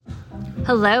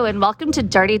Hello and welcome to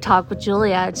Dirty Talk with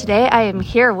Julia. Today I am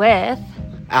here with...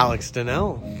 Alex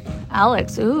Donnell.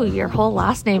 Alex, ooh, your whole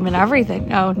last name and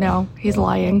everything. Oh, no, he's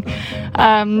lying.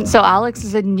 So Alex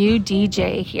is a new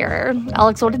DJ here.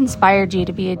 Alex, what inspired you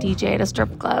to be a DJ at a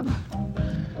strip club?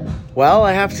 Well,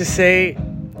 I have to say,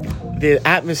 the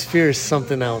atmosphere is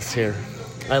something else here.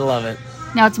 I love it.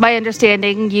 Now, it's my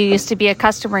understanding you used to be a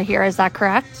customer here. Is that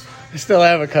correct? I still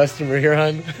have a customer here,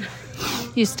 hon.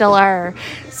 You still are.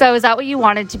 So is that what you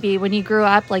wanted to be when you grew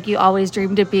up? Like you always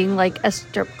dreamed of being like a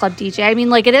strip club DJ? I mean,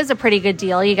 like it is a pretty good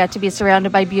deal. You get to be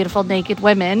surrounded by beautiful naked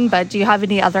women, but do you have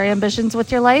any other ambitions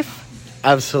with your life?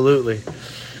 Absolutely.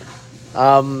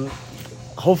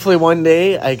 Hopefully one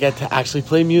day I get to actually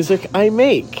play music I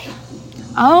make.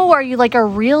 Oh, are you like a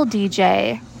real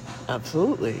DJ?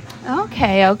 Absolutely.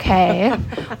 Okay.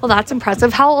 Well, that's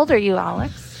impressive. How old are you,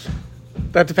 Alex?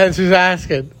 That depends who's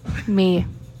asking. Me.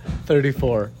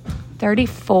 34.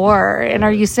 34. And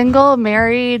are you single,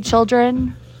 married,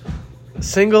 children?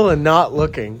 Single and not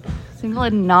looking. Single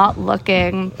and not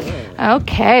looking.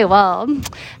 Okay, well,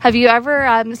 have you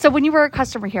ever, so when you were a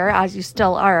customer here, as you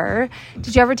still are,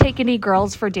 did you ever take any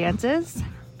girls for dances?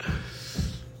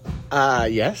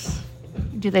 Yes.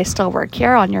 Do they still work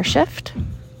here on your shift?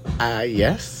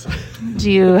 Yes.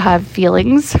 Do you have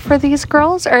feelings for these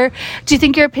girls? Or do you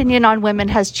think your opinion on women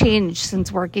has changed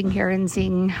since working here and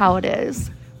seeing how it is?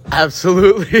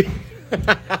 Absolutely.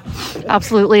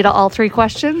 Absolutely to all three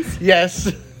questions?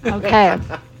 Yes. Okay.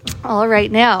 All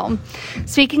right. Now,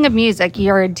 speaking of music,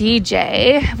 you're a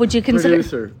DJ. Would you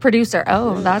consider... Producer.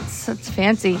 Oh, that's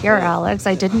fancy here, Alex.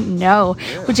 I didn't know.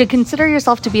 Would you consider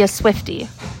yourself to be a Swiftie?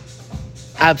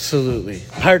 Absolutely.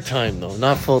 Part-time, though,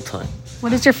 not full-time.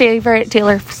 What is your favorite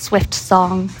Taylor Swift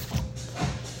song?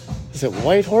 Is it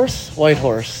White Horse? White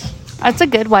Horse. That's a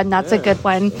good one. That's a good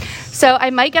one. So I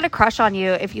might get a crush on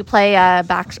you if you play not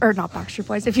Backstreet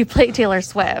Boys, if you play Taylor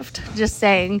Swift. Just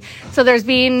saying. So there's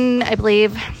been, I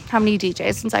believe, how many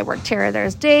DJs since I worked here?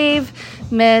 There's Dave,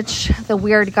 Mitch, the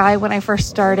weird guy when I first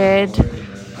started,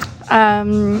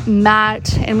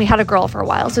 Matt, and we had a girl for a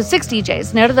while. So 6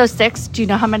 DJs. And out of those 6, do you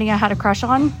know how many I had a crush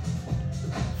on?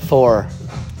 4.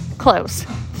 Close.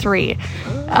 3.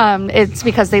 It's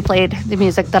because they played the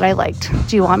music that I liked.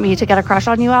 Do you want me to get a crush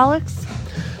on you, Alex?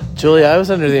 Julia, I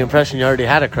was under the impression you already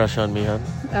had a crush on me, hon.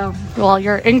 Oh, well,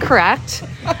 you're incorrect.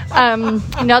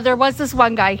 There was this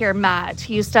one guy here, Matt.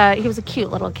 He was a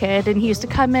cute little kid, and he used to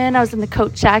come in. I was in the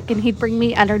coat check, and he'd bring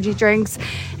me energy drinks,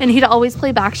 and he'd always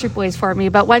play Backstreet Boys for me.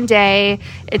 But one day,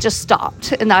 it just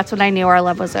stopped, and that's when I knew our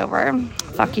love was over.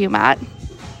 Fuck you, Matt.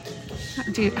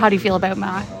 How do you feel about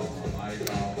Matt?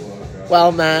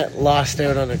 Well, Matt lost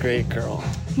out on a great girl.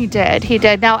 He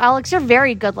did. Now, Alex, you're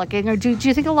very good looking. Or do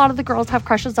you think a lot of the girls have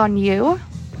crushes on you?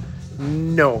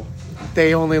 No.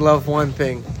 They only love one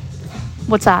thing.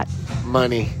 What's that?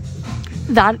 Money.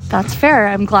 That's fair.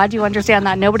 I'm glad you understand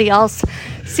that. Nobody else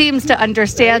seems to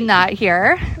understand that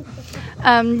here.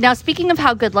 Now, speaking of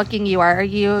how good looking you are,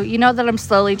 you know that I'm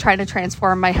slowly trying to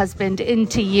transform my husband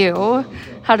into you.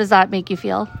 How does that make you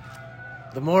feel?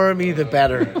 The more of me, the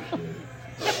better.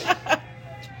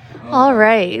 All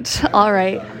right.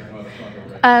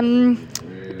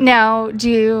 Now,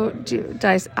 did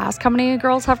I ask how many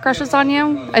girls have crushes on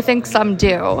you? I think some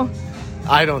do.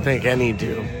 I don't think any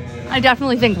do. I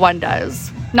definitely think one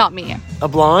does. Not me. A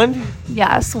blonde?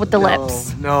 Yes, with the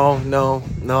lips. No,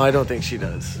 I don't think she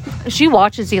does. She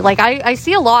watches you. Like, I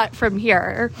see a lot from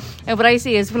here. And what I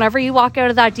see is whenever you walk out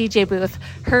of that DJ booth,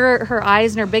 her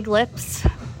eyes and her big lips.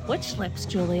 Which lips,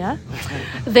 Julia?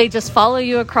 They just follow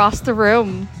you across the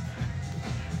room.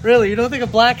 Really? You don't think a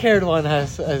black-haired one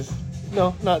has...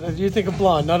 No, not... You think a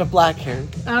blonde, not a black-haired.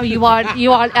 Oh, you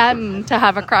want M to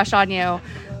have a crush on you.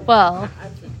 Well,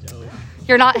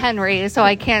 you're not Henry, so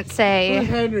I can't say... Who's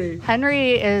Henry?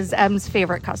 Henry is M's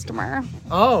favorite customer.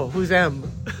 Oh, who's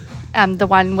M? M, the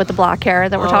one with the black hair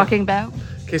that we're talking about.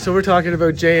 Okay, so we're talking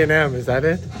about J and M, is that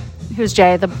it? Who's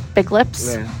Jay? The big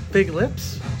lips? Yeah. Big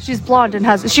lips? She's blonde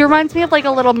and she reminds me of like a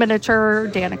little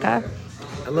miniature Danica.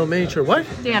 A little miniature what?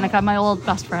 Danica, my old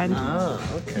best friend.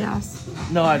 Ah, okay. Yes.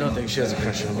 No, I don't think she has a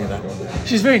crush on me, that.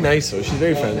 She's very nice, though. She's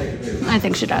very friendly. I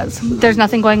think she does. There's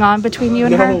nothing going on between you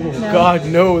and her? No, God,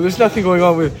 no. There's nothing going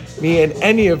on with me and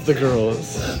any of the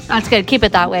girls. That's good. Keep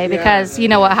it that way, because you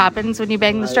know what happens when you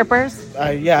bang the strippers?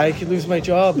 Yeah, I could lose my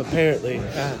job, apparently.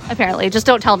 Apparently. Just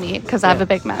don't tell me, because I have a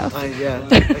big mouth. I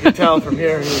can tell from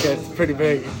here. It's pretty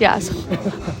big. Yes.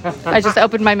 I just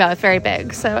opened my mouth very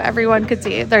big, so everyone could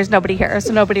see. There's nobody here,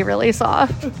 so nobody really saw.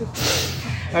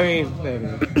 I mean, maybe.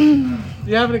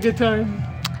 You having a good time?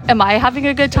 Am I having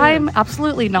a good time?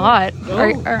 Absolutely not.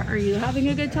 Are you having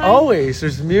a good time? Always.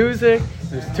 There's music.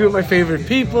 There's two of my favorite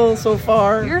people so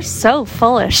far. You're so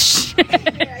full of shit.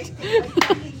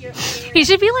 He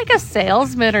should be like a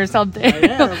salesman or something. I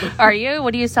am. Are you?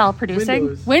 What do you sell?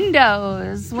 Producing?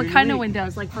 Windows. What kind of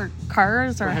windows? Like for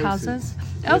cars or houses?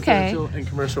 Okay. Residential and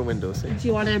commercial windows. Do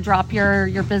you want to drop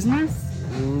your business?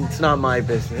 It's not my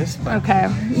business. But Okay.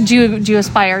 Do you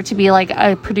aspire to be like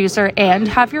a producer and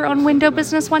have your own window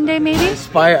business one day, maybe?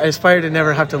 I aspire to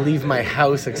never have to leave my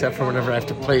house except for whenever I have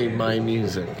to play my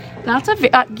music. That's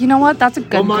you know what? That's a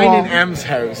good Well, mine goal. and M's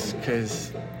house,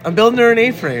 because I'm building her an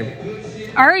A-frame.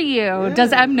 Are you?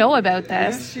 Does Em know about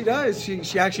this? Yes, she does.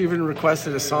 She actually even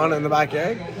requested a sauna in the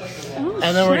backyard. Oh,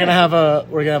 And then we're gonna have a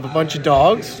bunch of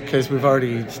dogs because we've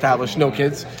already established no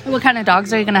kids. What kind of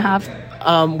dogs are you gonna have?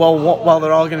 Well,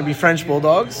 they're all gonna be French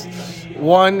bulldogs.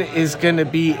 One is gonna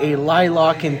be a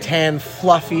lilac and tan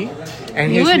fluffy,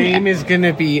 and his name is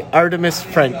gonna be Artemis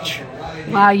French.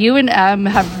 Wow, you and Em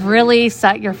have really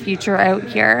set your future out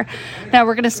here. Now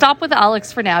we're going to stop with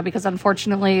Alex for now because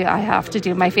unfortunately I have to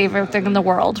do my favorite thing in the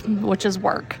world, which is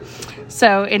work.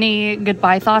 So any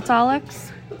goodbye thoughts,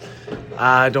 Alex?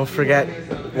 Don't forget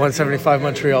 175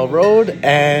 Montreal Road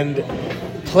and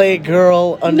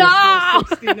Playgirl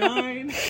 _69.